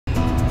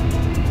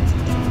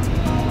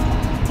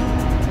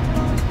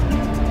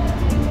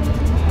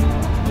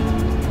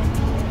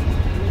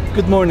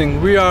Good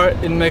morning. We are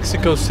in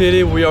Mexico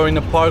City. We are in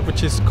a park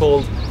which is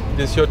called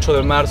 18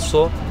 de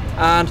Marzo,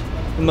 and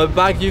in my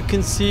back you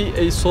can see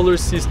a solar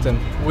system.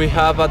 We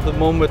have at the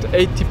moment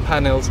 80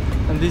 panels,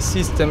 and this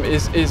system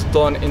is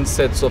done in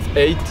sets of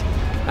 8,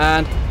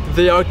 and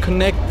they are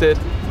connected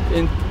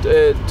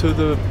to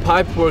the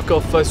pipework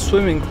of a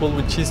swimming pool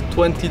which is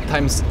 20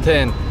 times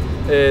 10.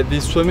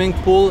 This swimming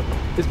pool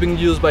is being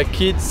used by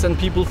kids and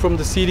people from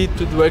the city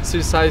to do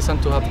exercise and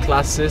to have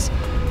classes,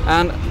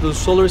 and the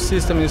solar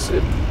system is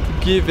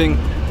giving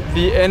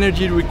the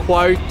energy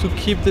required to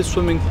keep the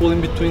swimming pool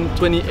in between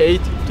 28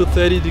 to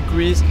 30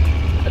 degrees,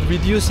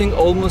 reducing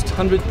almost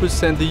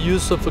 100% the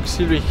use of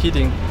auxiliary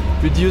heating,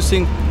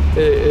 reducing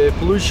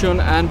pollution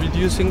and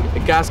reducing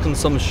gas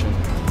consumption.